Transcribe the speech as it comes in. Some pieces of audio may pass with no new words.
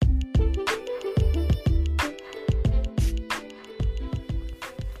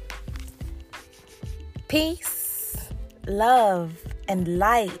Peace, love, and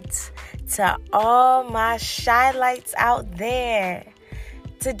light to all my shy lights out there.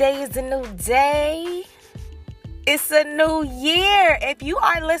 Today is a new day. It's a new year. If you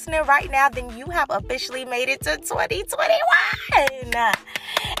are listening right now, then you have officially made it to 2021.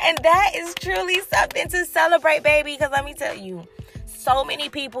 And that is truly something to celebrate, baby, because let me tell you, so many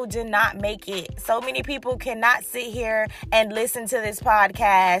people did not make it. So many people cannot sit here and listen to this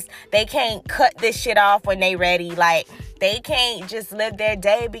podcast. They can't cut this shit off when they ready. Like, they can't just live their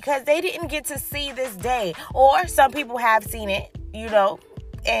day because they didn't get to see this day. Or some people have seen it,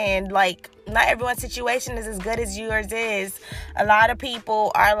 and like, not everyone's situation is as good as yours is. A lot of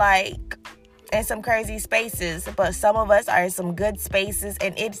people are like in some crazy spaces, but some of us are in some good spaces,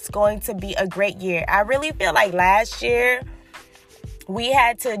 and it's going to be a great year. I really feel like last year we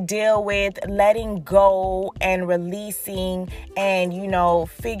had to deal with letting go and releasing and,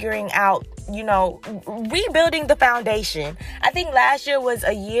 figuring out, rebuilding the foundation. I think last year was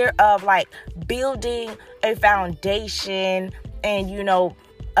a year of like building a foundation and,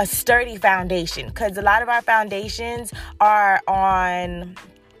 a sturdy foundation, because a lot of our foundations are on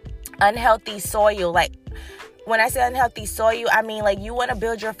unhealthy soil. Like, when I say unhealthy soil, I mean like you want to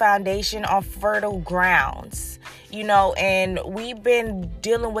build your foundation on fertile grounds, and we've been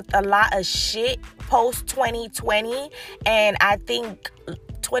dealing with a lot of shit post 2020, and I think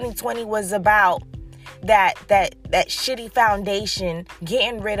 2020 was about that shitty foundation,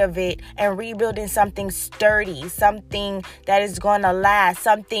 getting rid of it and rebuilding something sturdy, something that is going to last,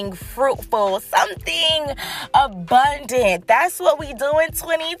 something fruitful, something abundant. That's what we do in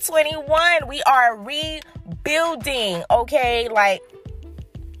 2021. We are rebuilding, okay? Like,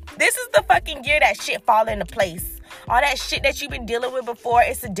 this is the fucking year that shit fall into place. All that shit that you've been dealing with before,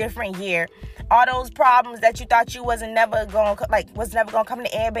 it's a different year. All those problems that you thought you was never gonna come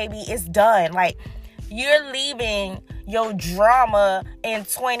to end, baby, it's done. Like, you're leaving your drama in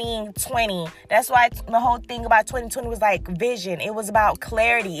 2020. That's why the whole thing about 2020 was like vision. It was about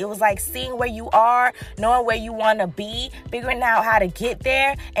clarity. It was like seeing where you are, knowing where you want to be, figuring out how to get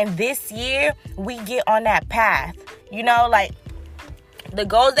there. And this year, we get on that path. Like, the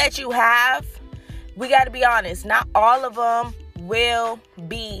goals that you have, we got to be honest, not all of them will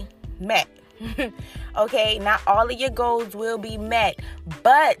be met. Okay, not all of your goals will be met,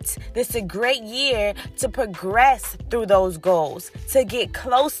 but this is a great year to progress through those goals, to get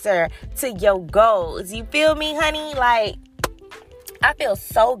closer to your goals. You feel me, honey? Like, I feel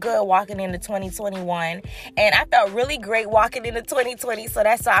so good walking into 2021, and I felt really great walking into 2020, so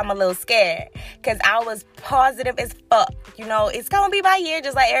that's why I'm a little scared, because I was positive as fuck. It's gonna be my year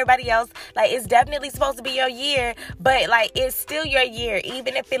just like everybody else. Like, it's definitely supposed to be your year, but like, it's still your year,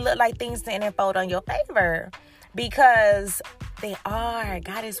 even if it looked like things didn't unfold on your favor, because they are.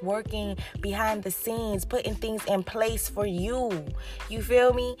 God is working behind the scenes, putting things in place for you. You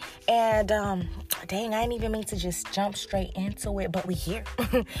feel me? And dang, I didn't even mean to just jump straight into it, but we here.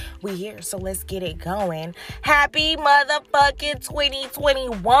 We here, so let's get it going. Happy motherfucking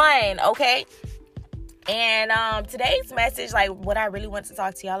 2021, okay? And today's message, like, what I really want to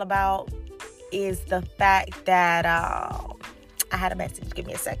talk to y'all about is the fact that I had a message. Give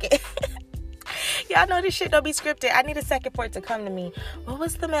me a second. Y'all know this shit don't be scripted. I need a second for it to come to me. What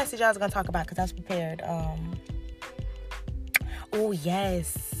was the message I was going to talk about? Because I was prepared. Oh,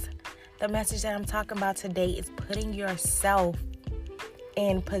 yes. The message that I'm talking about today is putting yourself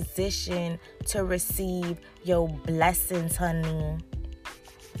in position to receive your blessings, honey.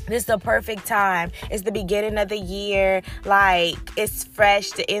 This is the perfect time. It's the beginning of the year. Like, it's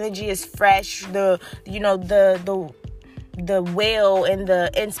fresh. The energy is fresh. The will and the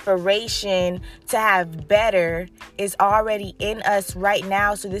inspiration to have better is already in us right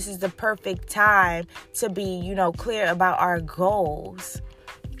now. So this is the perfect time to be, clear about our goals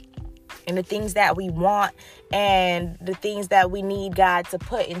and the things that we want and the things that we need God to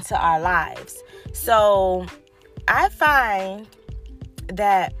put into our lives. So I find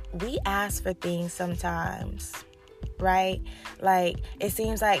that we ask for things sometimes, right? Like, it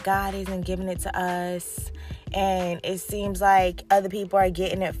seems like God isn't giving it to us, and it seems like other people are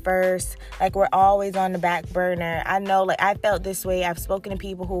getting it first. Like, we're always on the back burner. I know, like, I felt this way. I've spoken to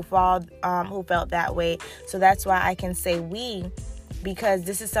people who felt that way. So that's why I can say we, because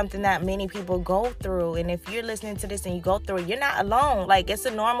this is something that many people go through. And if you're listening to this and you go through it, you're not alone. Like, it's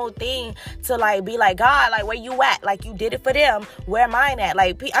a normal thing to, like, be like, God, like, where you at? Like, you did it for them. Where mine at?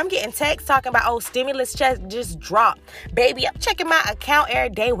 Like, I'm getting texts talking about, oh, stimulus check just dropped. Baby, I'm checking my account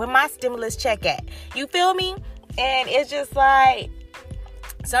every day. Where my stimulus check at? You feel me? And it's just like,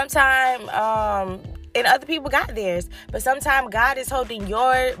 sometimes And other people got theirs. But sometimes God is holding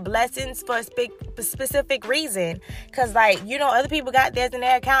your blessings for a specific reason. Because, like, you know, other people got theirs in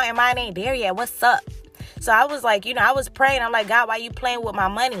their account and mine ain't there yet. What's up? So I was like, you know, I was praying. I'm like, God, why you playing with my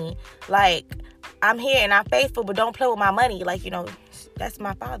money? Like, I'm here and I'm faithful, but don't play with my money. Like, you know, that's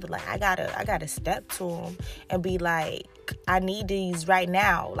my father. Like, I gotta step to him and be like, I need these right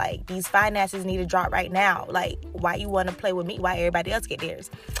now. Like, these finances need to drop right now. Like, why you want to play with me? Why everybody else get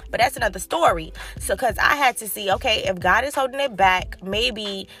theirs? But that's another story. So, because I had to see, okay, if God is holding it back,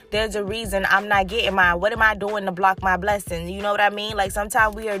 maybe there's a reason I'm not getting mine. What am I doing to block my blessing? You know what I mean? Like,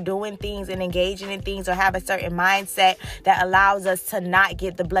 sometimes we are doing things and engaging in things or have a certain mindset that allows us to not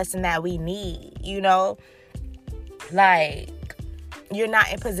get the blessing that we need, you know? Like, you're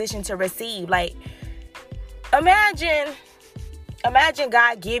not in position to receive. Like, Imagine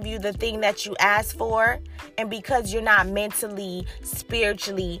God give you the thing that you asked for, and because you're not mentally,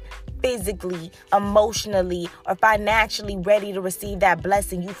 spiritually, physically, emotionally, or financially ready to receive that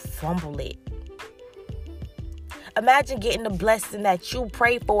blessing, you fumble it. Imagine getting the blessing that you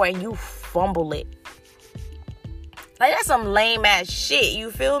pray for and you fumble it. Like, that's some lame ass shit,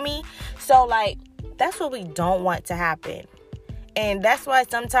 you feel me? So, like, that's what we don't want to happen. And that's why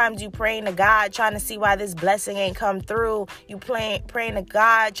sometimes you praying to God trying to see why this blessing ain't come through. You praying to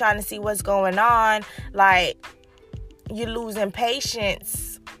God trying to see what's going on. Like, you're losing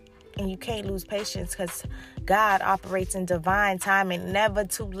patience. And you can't lose patience because God operates in divine timing. Never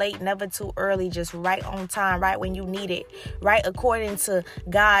too late, never too early. Just right on time, right when you need it. Right according to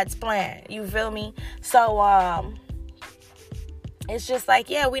God's plan. You feel me? So, it's just like,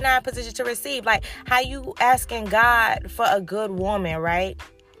 yeah, we're not in position to receive. Like, how you asking God for a good woman, right?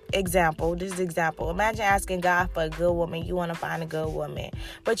 This is example. Imagine asking God for a good woman. You want to find a good woman.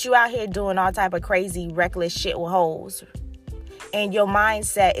 But you out here doing all type of crazy, reckless shit with hoes. And your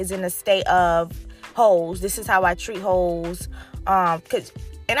mindset is in a state of hoes. This is how I treat hoes. And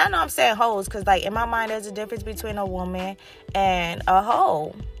I know I'm saying hoes because, like, in my mind, there's a difference between a woman and a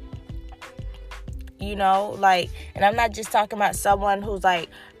hoe. You know, like, and I'm not just talking about someone who's like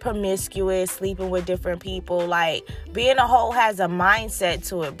promiscuous, sleeping with different people. Like, being a hoe has a mindset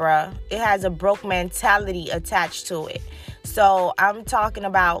to it, bruh. It has a broke mentality attached to it. So I'm talking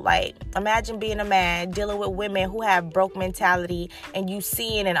about, like, imagine being a man dealing with women who have broke mentality and you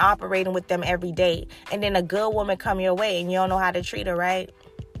seeing and operating with them every day. And then a good woman come your way and you don't know how to treat her, right?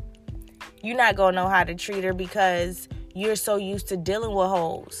 You're not going to know how to treat her because you're so used to dealing with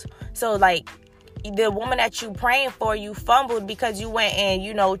hoes. So, like, the woman that you praying for, you fumbled because you went and,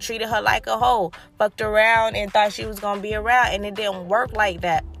 you know, treated her like a hoe, fucked around and thought she was going to be around, and it didn't work like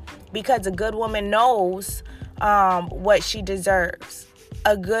that because a good woman knows what she deserves.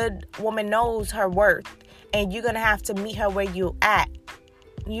 A good woman knows her worth, and you're going to have to meet her where you at.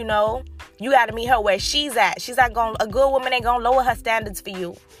 You know, you got to meet her where she's at. She's not going, a good woman ain't going to lower her standards for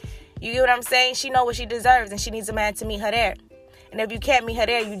you. You get what I'm saying? She know what she deserves, and she needs a man to meet her there. And if you can't meet her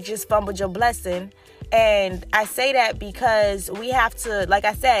there, you just fumbled your blessing. And I say that because we have to, like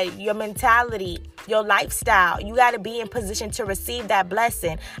I said, your mentality, your lifestyle, you got to be in position to receive that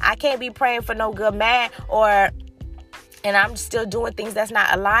blessing. I can't be praying for no good man and I'm still doing things that's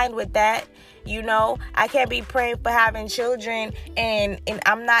not aligned with that. You know, I can't be praying for having children and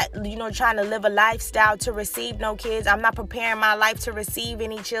I'm not, you know, trying to live a lifestyle to receive no kids. I'm not preparing my life to receive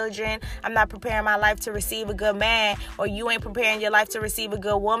any children. I'm not preparing my life to receive a good man, or you ain't preparing your life to receive a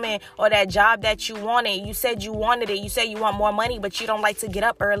good woman or that job that you wanted. You said you wanted it. You said you want more money, but you don't like to get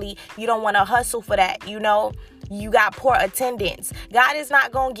up early. You don't want to hustle for that, you know. You got poor attendance. God is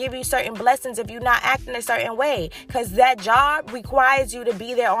not going to give you certain blessings if you're not acting a certain way, because that job requires you to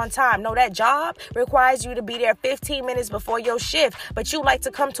be there on time. No, that job requires you to be there 15 minutes before your shift, but you like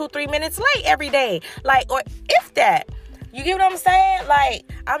to come 2-3 minutes late every day. Like, or if that. You get what I'm saying?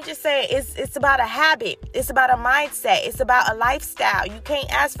 Like, I'm just saying it's about a habit. It's about a mindset. It's about a lifestyle. You can't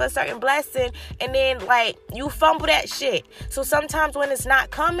ask for a certain blessing and then, like, you fumble that shit. So sometimes when it's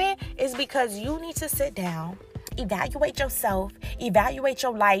not coming, it's because you need to sit down, evaluate yourself, evaluate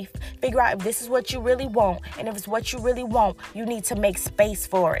your life, figure out if this is what you really want. And if it's what you really want, you need to make space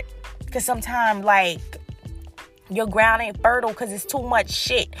for it. Because sometimes, like, your ground ain't fertile because it's too much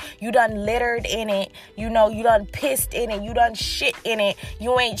shit. You done littered in it. You know, you done pissed in it. You done shit in it.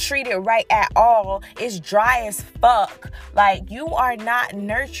 You ain't treated right at all. It's dry as fuck. Like, you are not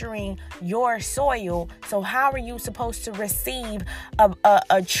nurturing your soil. So how are you supposed to receive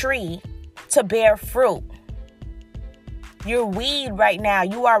a tree to bear fruit? You're weed right now.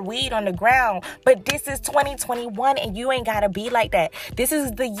 You are weed on the ground. But this is 2021 and you ain't got to be like that. This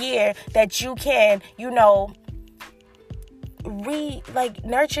is the year that you can, you know,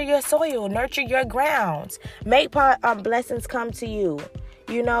 nurture your soil, nurture your grounds, make blessings come to you.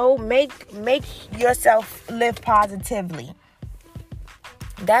 You know, make yourself live positively.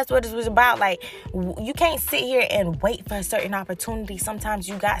 That's what it was about. Like, you can't sit here and wait for a certain opportunity. Sometimes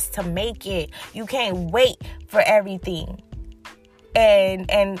you got to make it. You can't wait for everything.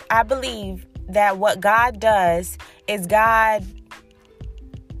 And I believe that what God does is God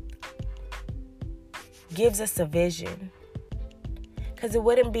gives us a vision. Because it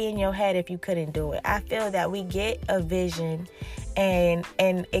wouldn't be in your head if you couldn't do it. I feel that we get a vision and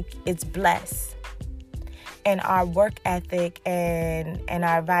it's blessed. And our work ethic and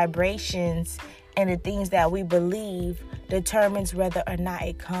our vibrations and the things that we believe determines whether or not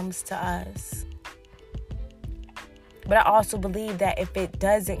it comes to us. But I also believe that if it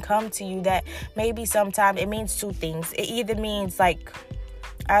doesn't come to you, that maybe sometimes it means two things. It either means like,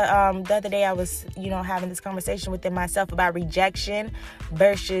 the other day I was, having this conversation within myself about rejection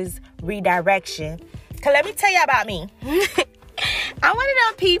versus redirection. Because let me tell you about me. I'm one of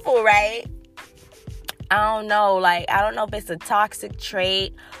them people, right? I don't know if it's a toxic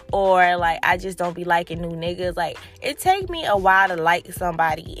trait or like I just don't be liking new niggas. Like, it take me a while to like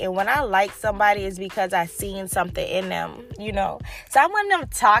somebody, and when I like somebody it's because I seen something in them, So I'm one of them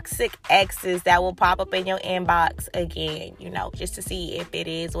toxic exes that will pop up in your inbox again, just to see if it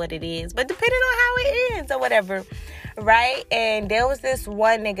is what it is, but depending on how it ends or whatever, right? And there was this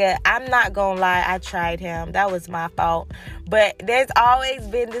one nigga, I'm not gonna lie, I tried him. That was my fault. But there's always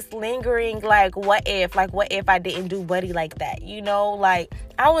been this lingering, like, what if I didn't do Buddy like that? Like,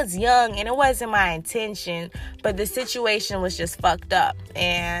 I was young and it wasn't my intention, but the situation was just fucked up.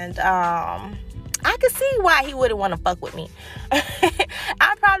 And I could see why he wouldn't want to fuck with me.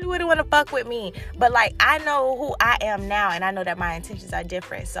 I probably wouldn't want to fuck with me. But, like, I know who I am now, and I know that my intentions are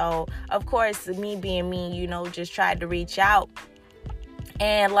different. So, of course, me being me, just tried to reach out.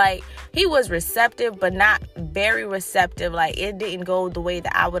 And, like, he was receptive, but not very receptive. Like, it didn't go the way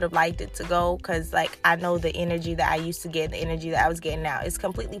that I would have liked it to go. Because, like, I know the energy that I used to get, the energy that I was getting now is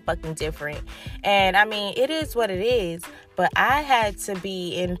completely fucking different. And, I mean, it is what it is. But I had to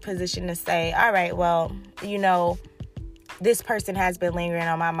be in position to say, all right, well, this person has been lingering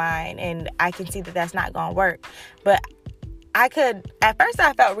on my mind. And I can see that that's not going to work. But at first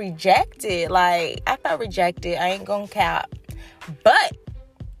I felt rejected. I ain't going to cap. But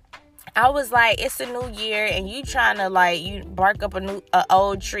I was like, it's a new year and you trying to you bark up a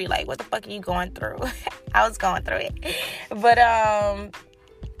old tree. Like, what the fuck are you going through? I was going through it. But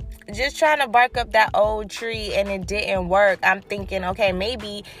just trying to bark up that old tree and it didn't work. I'm thinking, okay,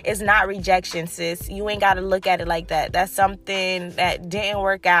 maybe it's not rejection, sis. You ain't got to look at it like that. That's something that didn't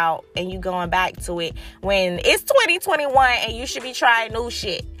work out and you going back to it when it's 2021 and you should be trying new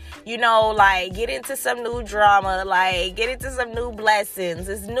shit. Get into some new drama, get into some new blessings.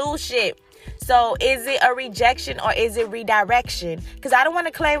 It's new shit. So is it a rejection or is it redirection? Because I don't want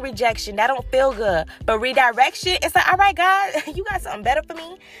to claim rejection. That don't feel good. But redirection, it's like, all right, God, you got something better for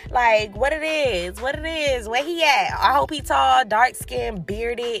me? Like, what it is, where he at? I hope he tall, dark skin,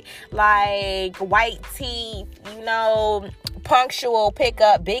 bearded, white teeth, punctual,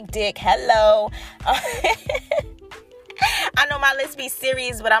 pickup, big dick, hello. I know my list be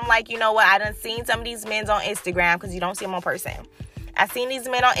serious, but I'm like, you know what? I done seen some of these men on Instagram because you don't see them on person. I seen these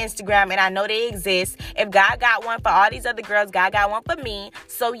men on Instagram and I know they exist. If God got one for all these other girls, God got one for me.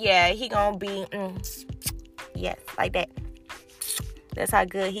 So yeah, he gonna be, yes, like that. That's how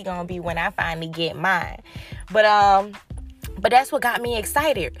good he gonna be when I finally get mine. But that's what got me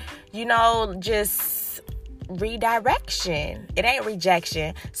excited. Just redirection. It ain't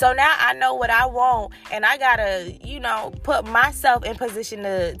rejection. So now I know what I want and I gotta, put myself in position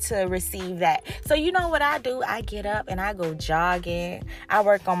to receive that. So you know what I do? I get up and I go jogging. I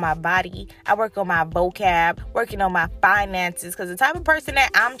work on my body. I work on my vocab, working on my finances, because the type of person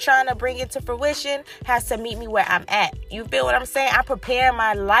that I'm trying to bring into fruition has to meet me where I'm at. You feel what I'm saying? I prepare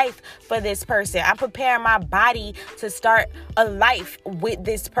my life for this person. I prepare my body to start a life with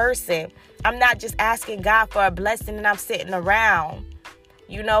this person. I'm not just asking God for a blessing and I'm sitting around.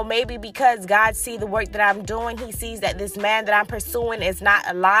 Maybe because God sees the work that I'm doing, he sees that this man that I'm pursuing is not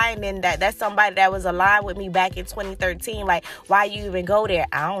aligned and that's somebody that was aligned with me back in 2013. Like, why you even go there?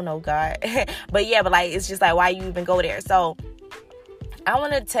 I don't know, God. But yeah, it's just like, why you even go there? So I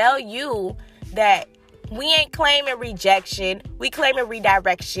want to tell you that we ain't claiming rejection. We claiming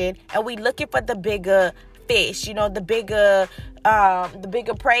redirection and we looking for the bigger fish, the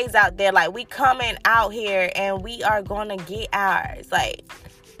bigger praise out there. Like, we coming out here and we are gonna get ours. Like,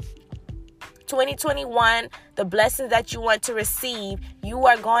 2021, the blessings that you want to receive, you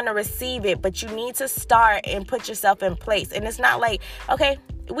are going to receive it, but you need to start and put yourself in place. And it's not like, okay,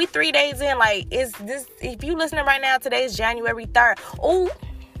 we 3 days in, like, is this, if you listening right now, today is January 3rd. Oh,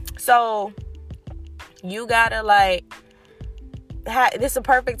 so you gotta, like, this is a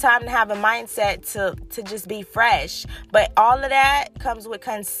perfect time to have a mindset to just be fresh. But all of that comes with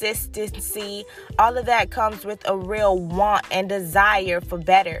consistency. All of that comes with a real want and desire for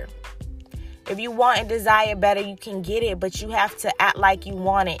better. If you want and desire better, you can get it, but you have to act like you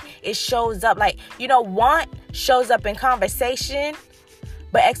want it. It shows up like, want shows up in conversation,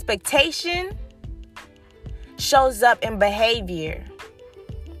 but expectation shows up in behavior.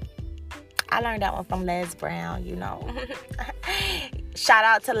 I learned that one from Les Brown, Shout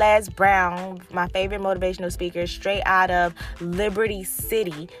out to Les Brown, my favorite motivational speaker, straight out of Liberty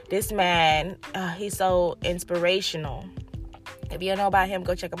City. This man, he's so inspirational. If you don't know about him,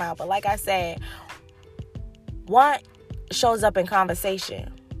 go check him out. But like I said, want shows up in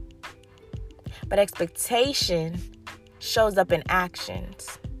conversation, but expectation shows up in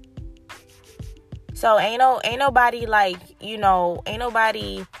actions. So ain't nobody ain't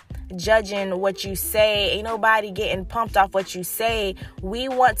nobody judging what you say. Ain't nobody getting pumped off what you say. We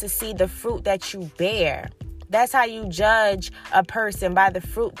want to see the fruit that you bear. That's how you judge a person, by the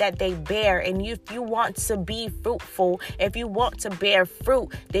fruit that they bear. And if you want to be fruitful, if you want to bear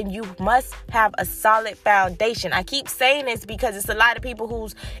fruit, then you must have a solid foundation. I keep saying this because it's a lot of people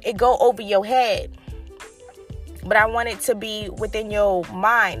it go over your head. But I want it to be within your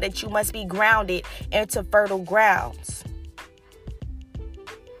mind that you must be grounded into fertile grounds.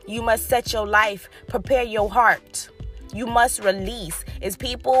 You must set your life, prepare your heart. You must release. It's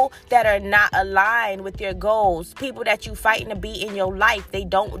people that are not aligned with your goals. People that you fighting to be in your life. They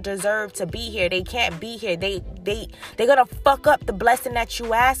don't deserve to be here. They can't be here. They're gonna fuck up the blessing that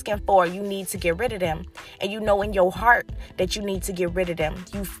you asking for. You need to get rid of them. And you know in your heart that you need to get rid of them.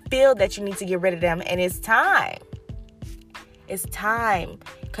 You feel that you need to get rid of them. And it's time. It's time.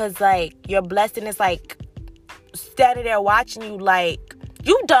 Because your blessing is standing there watching you like,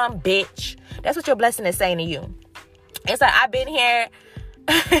 you dumb bitch. That's what your blessing is saying to you. It's like, I've been here.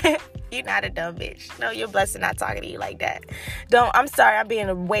 You're not a dumb bitch. No, your blessing not talking to you like that. I'm sorry, I'm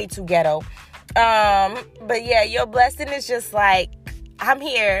being way too ghetto. But yeah, your blessing is just like, I'm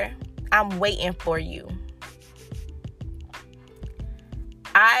here. I'm waiting for you.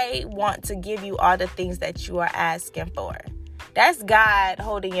 I want to give you all the things that you are asking for. That's God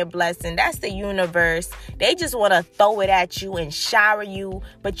holding your blessing. That's the universe. They just want to throw it at you and shower you,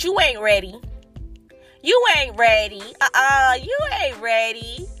 but you ain't ready. You ain't ready. You ain't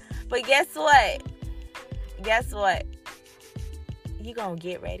ready. But guess what? You gonna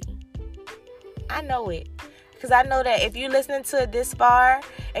get ready. I know it. Because I know that if you're listening to it this far,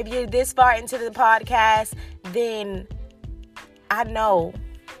 if you're this far into the podcast, then I know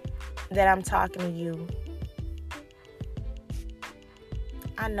that I'm talking to you.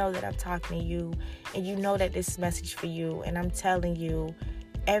 I know that I'm talking to you, and you know that this is a message for you. And I'm telling you,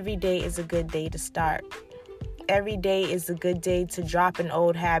 every day is a good day to start. Every day is a good day to drop an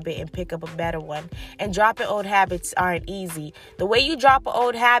old habit and pick up a better one. And dropping old habits aren't easy. The way you drop an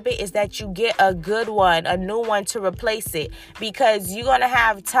old habit is that you get a good one, a new one to replace it. Because you're going to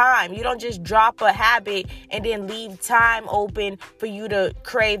have time. You don't just drop a habit and then leave time open for you to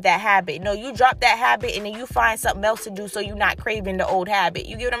crave that habit. No, you drop that habit and then you find something else to do so you're not craving the old habit.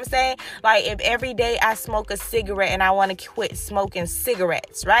 You get what I'm saying? Like if every day I smoke a cigarette and I want to quit smoking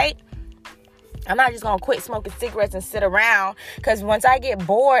cigarettes, right? I'm not just going to quit smoking cigarettes and sit around, because once I get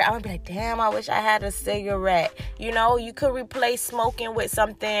bored, I'm going to be like, damn, I wish I had a cigarette. You could replace smoking with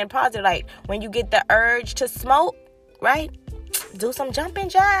something positive. Like when you get the urge to smoke, right? Do some jumping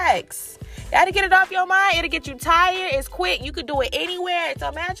jacks. That'll get it off your mind. It'll get you tired. It's quick. You could do it anywhere. So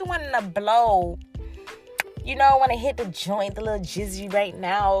imagine wanting to blow. Want to hit the joint, the little jizzy right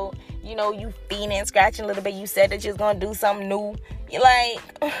now. You fiending, scratching a little bit. You said that you're going to do something new.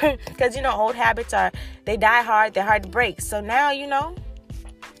 Because, old habits they die hard. They're hard to break. So now,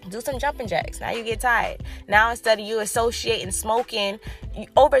 do some jumping jacks. Now you get tired. Now instead of you associating smoking,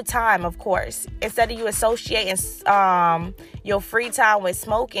 over time, of course, instead of you associating your free time with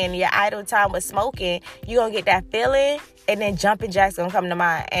smoking, your idle time with smoking, you're going to get that feeling. And then jumping jacks going to come to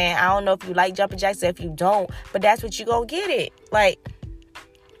mind. And I don't know if you like jumping jacks or if you don't, but that's what you're going to get it.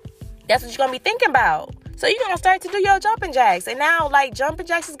 That's what you're going to be thinking about. So you're going to start to do your jumping jacks. And now, jumping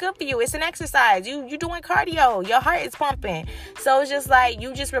jacks is good for you. It's an exercise. You're doing cardio. Your heart is pumping. So it's just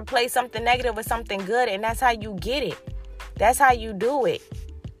you just replace something negative with something good. And that's how you get it. That's how you do it.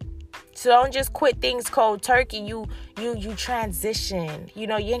 So don't just quit things cold turkey. You transition.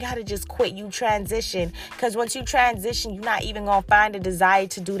 You ain't got to just quit. You transition. Because once you transition, you're not even going to find a desire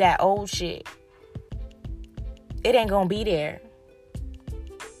to do that old shit. It ain't going to be there.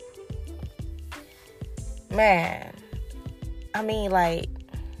 Man. I mean, like,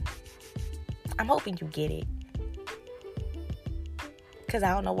 I'm hoping you get it. Because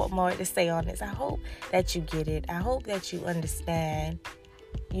I don't know what more to say on this. I hope that you get it. I hope that you understand,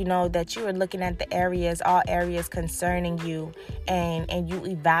 that you are looking at all areas concerning you, and you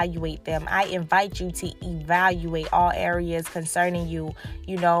evaluate them. I invite you to evaluate all areas concerning you.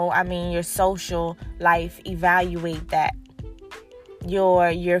 Your social life, evaluate that.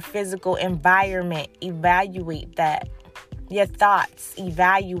 Your physical environment, evaluate that. Your thoughts,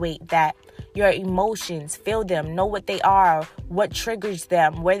 evaluate that. Your emotions, feel them, know what they are, what triggers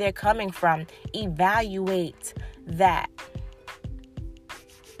them, where they're coming from. Evaluate that.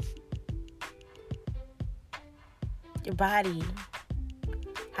 Your body,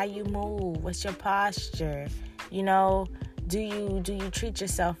 how you move, what's your posture? Do you treat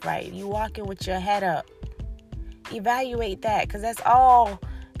yourself right? You walking with your head up. Evaluate that, because that's all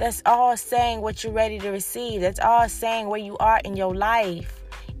saying what you're ready to receive. That's all saying where you are in your life.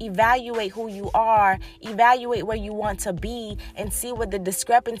 Evaluate who you are, evaluate where you want to be, and see what the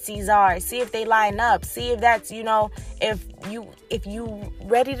discrepancies are. See if they line up. See if that's, if you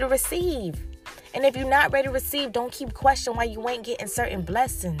ready to receive. And if you're not ready to receive, don't keep questioning why you ain't getting certain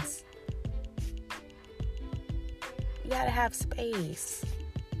blessings. You gotta have space.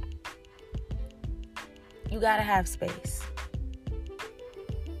 You gotta have space.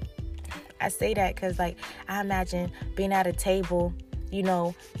 I say that because, I imagine being at a table,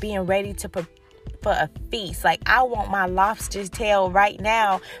 being ready for a feast. I want my lobster's tail right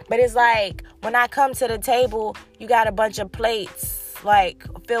now. But it's when I come to the table, you got a bunch of plates,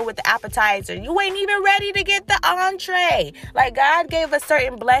 filled with the appetizer. You ain't even ready to get the entree. God gave us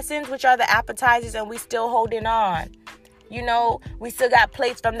certain blessings, which are the appetizers, and we still holding on. We still got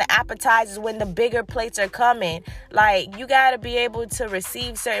plates from the appetizers when the bigger plates are coming. You got to be able to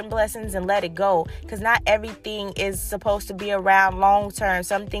receive certain blessings and let it go. Because not everything is supposed to be around long term.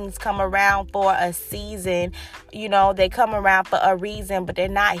 Some things come around for a season. They come around for a reason, but they're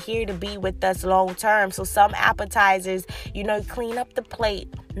not here to be with us long term. So some appetizers, clean up the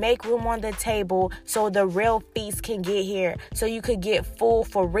plate. Make room on the table so the real feast can get here. So you could get full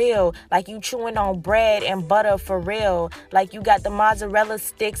for real. You chewing on bread and butter for real. You got the mozzarella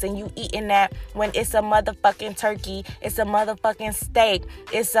sticks and you eating that when it's a motherfucking turkey. It's a motherfucking steak.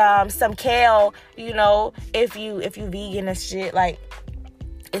 It's some kale, if you vegan and shit,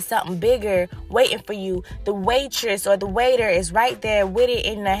 it's something bigger waiting for you. The waitress or the waiter is right there with it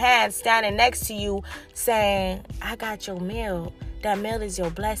in the hand, standing next to you saying, I got your meal. That meal is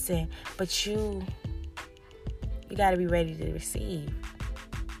your blessing, but you got to be ready to receive.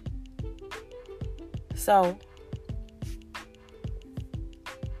 So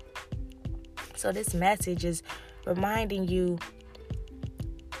this message is reminding you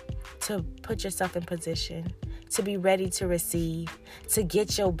to put yourself in position, to be ready to receive, to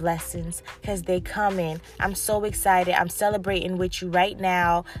get your blessings, because they coming. I'm so excited. I'm celebrating with you right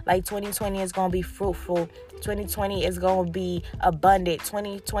now. 2020 is going to be fruitful. 2020 is going to be abundant.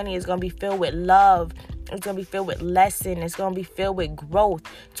 2020 is going to be filled with love. It's going to be filled with lesson. It's going to be filled with growth.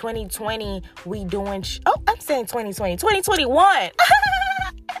 2020, we doing... I'm saying 2020. 2021.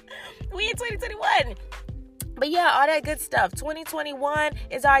 We in 2021. But yeah, all that good stuff. 2021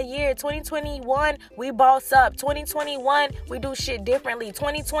 is our year. 2021, we boss up. 2021, we do shit differently.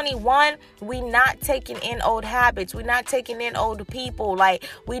 2021, we not taking in old habits. We not taking in old people.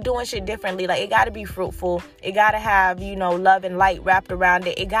 We doing shit differently. It got to be fruitful. It got to have, love and light wrapped around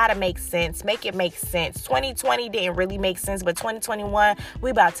it. It got to make sense. Make it make sense. 2020 didn't really make sense, but 2021,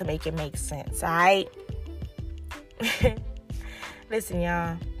 we about to make it make sense. All right? Listen,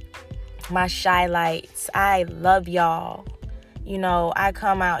 y'all. My shy lights, I love y'all. I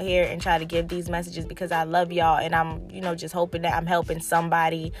come out here and try to give these messages because I love y'all, and I'm, just hoping that I'm helping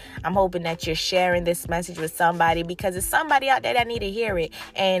somebody. I'm hoping that you're sharing this message with somebody, because it's somebody out there that need to hear it.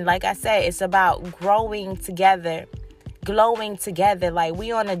 And like I said, it's about growing together, glowing together.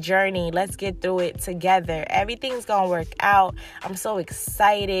 We on a journey. Let's get through it together. Everything's gonna work out. I'm so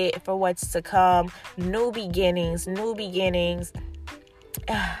excited for what's to come. New beginnings.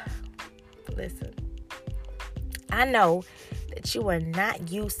 Listen, I know that you are not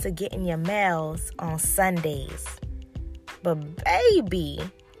used to getting your mails on Sundays, but baby,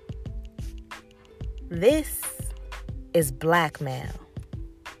 this is blackmail.